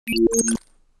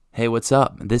Hey, what's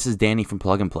up? This is Danny from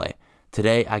Plug and Play.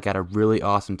 Today I got a really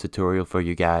awesome tutorial for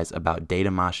you guys about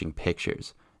data moshing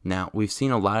pictures. Now, we've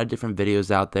seen a lot of different videos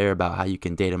out there about how you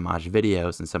can data mosh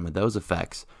videos and some of those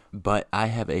effects, but I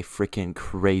have a freaking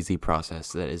crazy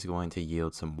process that is going to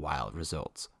yield some wild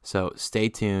results. So stay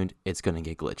tuned, it's going to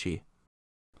get glitchy.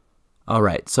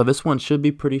 Alright, so this one should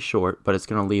be pretty short, but it's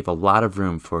going to leave a lot of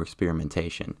room for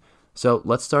experimentation. So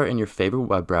let's start in your favorite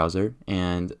web browser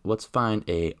and let's find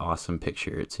a awesome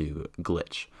picture to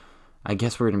glitch. I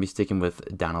guess we're going to be sticking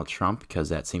with Donald Trump because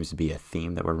that seems to be a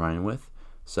theme that we're running with.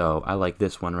 So I like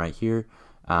this one right here.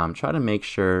 Try to make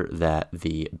sure that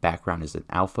the background is an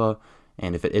alpha,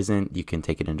 and if it isn't, you can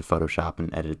take it into Photoshop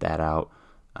and edit that out.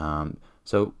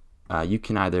 You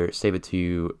can either save it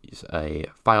to a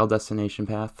file destination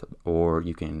path, or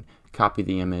you can copy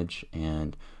the image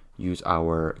and use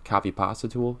our copy pasta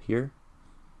tool here.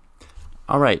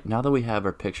 Alright, now that we have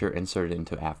our picture inserted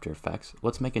into After Effects,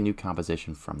 let's make a new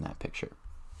composition from that picture.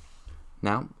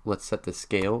 Now, let's set the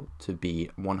scale to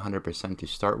be 100% to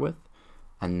start with,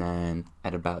 and then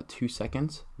at about 2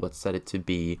 seconds, let's set it to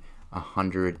be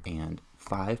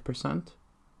 105%.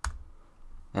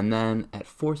 And then at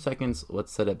 4 seconds,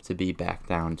 let's set it to be back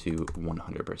down to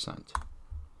 100%.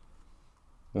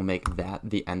 We'll make that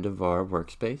the end of our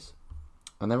workspace.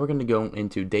 And then we're going to go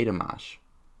into Datamosh.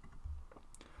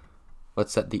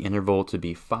 Let's set the interval to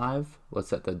be 5. Let's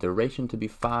set the duration to be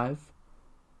 5.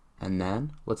 And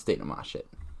then let's Datamosh it.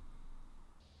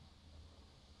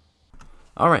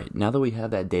 Alright, now that we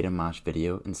have that Datamosh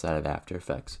video inside of After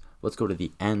Effects, let's go to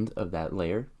the end of that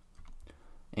layer.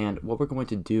 And what we're going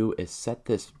to do is set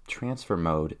this transfer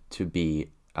mode to be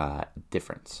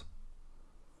difference.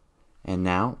 And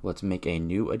now let's make a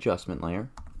new adjustment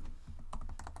layer.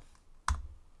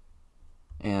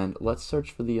 And let's search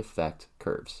for the effect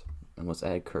curves, and let's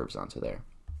add curves onto there.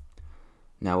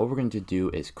 Now what we're going to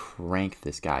do is crank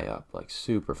this guy up like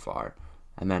super far,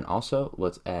 and then also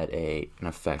let's add an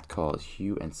effect called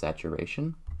hue and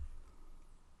saturation,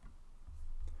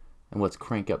 and let's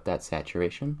crank up that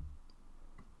saturation,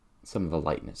 some of the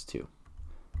lightness too.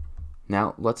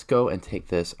 Now let's go and take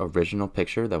this original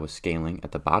picture that was scaling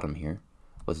at the bottom here,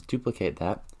 let's duplicate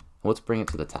that, and let's bring it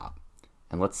to the top,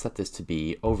 and let's set this to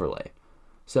be overlay.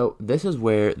 So this is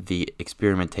where the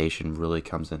experimentation really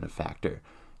comes into factor.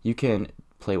 You can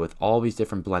play with all these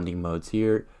different blending modes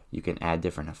here, you can add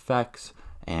different effects,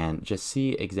 and just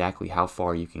see exactly how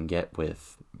far you can get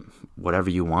with whatever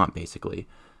you want basically.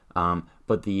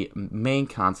 But the main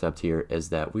concept here is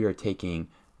that we are taking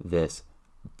this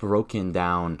broken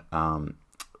down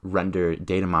render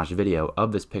Datamosh video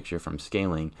of this picture from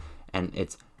scaling, and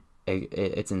it's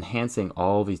enhancing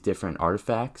all these different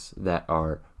artifacts that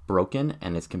are broken,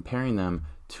 and it's comparing them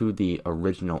to the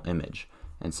original image.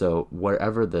 And so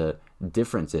wherever the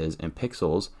difference is in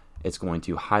pixels, it's going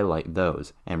to highlight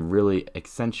those and really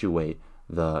accentuate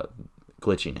the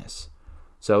glitchiness.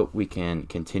 So we can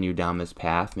continue down this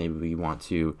path. Maybe we want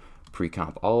to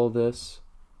pre-comp all of this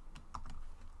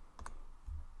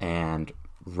and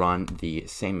run the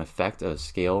same effect of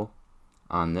scale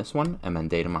on this one and then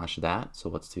Datamosh that. So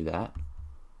let's do that.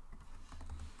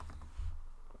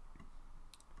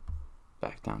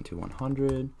 Back down to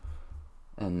 100,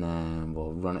 and then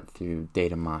we'll run it through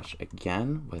Datamosh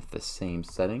again with the same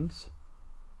settings.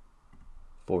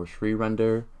 Force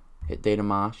re-render, hit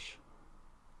Datamosh.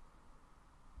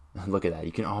 Look at that,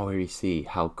 you can already see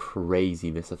how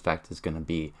crazy this effect is going to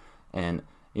be. And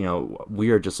you know, we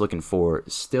are just looking for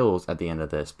stills at the end of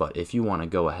this, but if you want to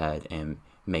go ahead and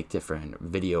make different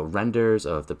video renders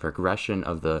of the progression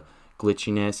of the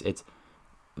glitchiness, it's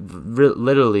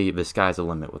literally the sky's the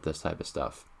limit with this type of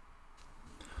stuff.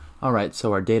 Alright,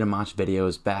 so our Datamosh video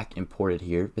is back imported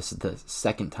here. This is the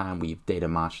second time we've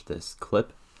Datamoshed this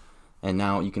clip, and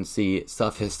now you can see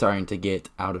stuff is starting to get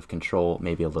out of control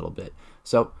maybe a little bit.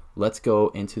 So let's go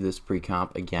into this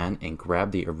pre-comp again and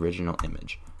grab the original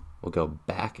image. We'll go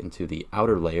back into the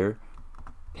outer layer,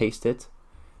 paste it,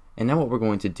 and now what we're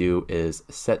going to do is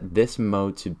set this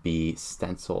mode to be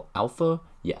stencil alpha.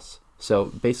 Yes. So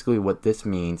basically what this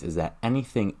means is that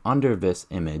anything under this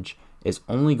image is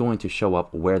only going to show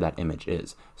up where that image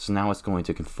is. So now it's going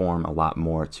to conform a lot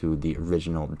more to the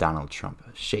original Donald Trump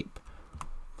shape.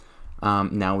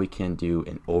 Now we can do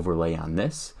an overlay on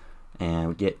this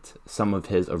and get some of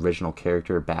his original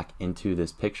character back into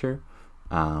this picture.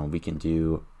 We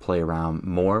can play around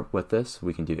more with this.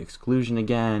 We can do exclusion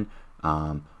again.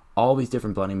 All these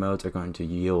different blending modes are going to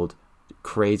yield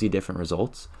crazy different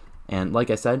results. And like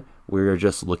I said, we're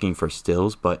just looking for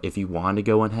stills, but if you want to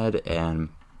go ahead and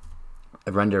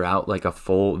render out like a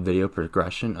full video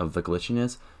progression of the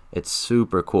glitchiness, it's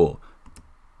super cool.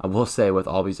 I will say with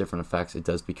all these different effects, it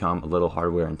does become a little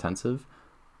hardware intensive,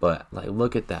 but like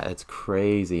look at that. It's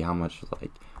crazy how much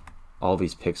like all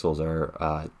these pixels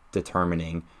are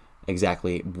determining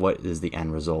exactly what is the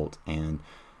end result. And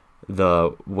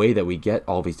the way that we get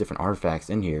all these different artifacts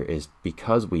in here is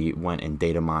because we went and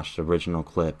Datamoshed the original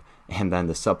clip and then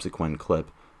the subsequent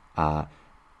clip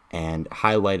and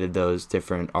highlighted those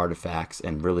different artifacts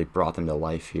and really brought them to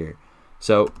life here.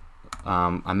 So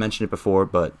I mentioned it before,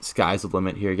 but sky's the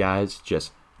limit here, guys.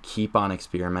 Just keep on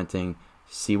experimenting,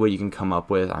 see what you can come up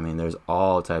with. I mean, there's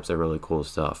all types of really cool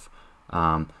stuff.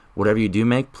 Whatever you do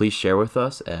make, please share with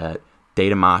us at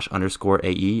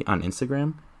Datamosh_AE on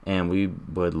Instagram, and we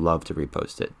would love to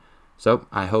repost it. So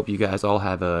I hope you guys all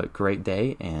have a great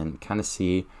day and kind of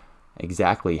see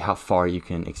exactly how far you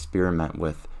can experiment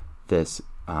with this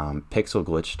pixel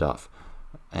glitch stuff,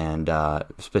 and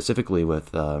specifically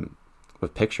with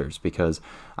pictures, because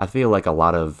I feel like a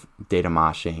lot of data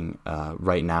moshing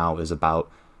right now is about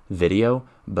video,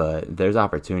 but there's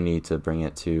opportunity to bring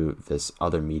it to this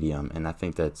other medium, and I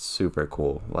think that's super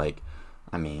cool. Like,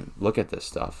 I mean, look at this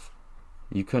stuff.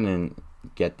 You couldn't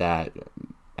get that.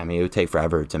 I mean, it would take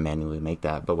forever to manually make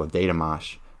that, but with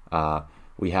Datamosh,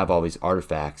 we have all these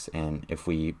artifacts, and if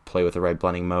we play with the right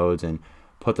blending modes and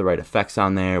put the right effects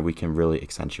on there, we can really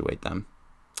accentuate them.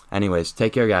 Anyways,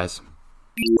 take care, guys.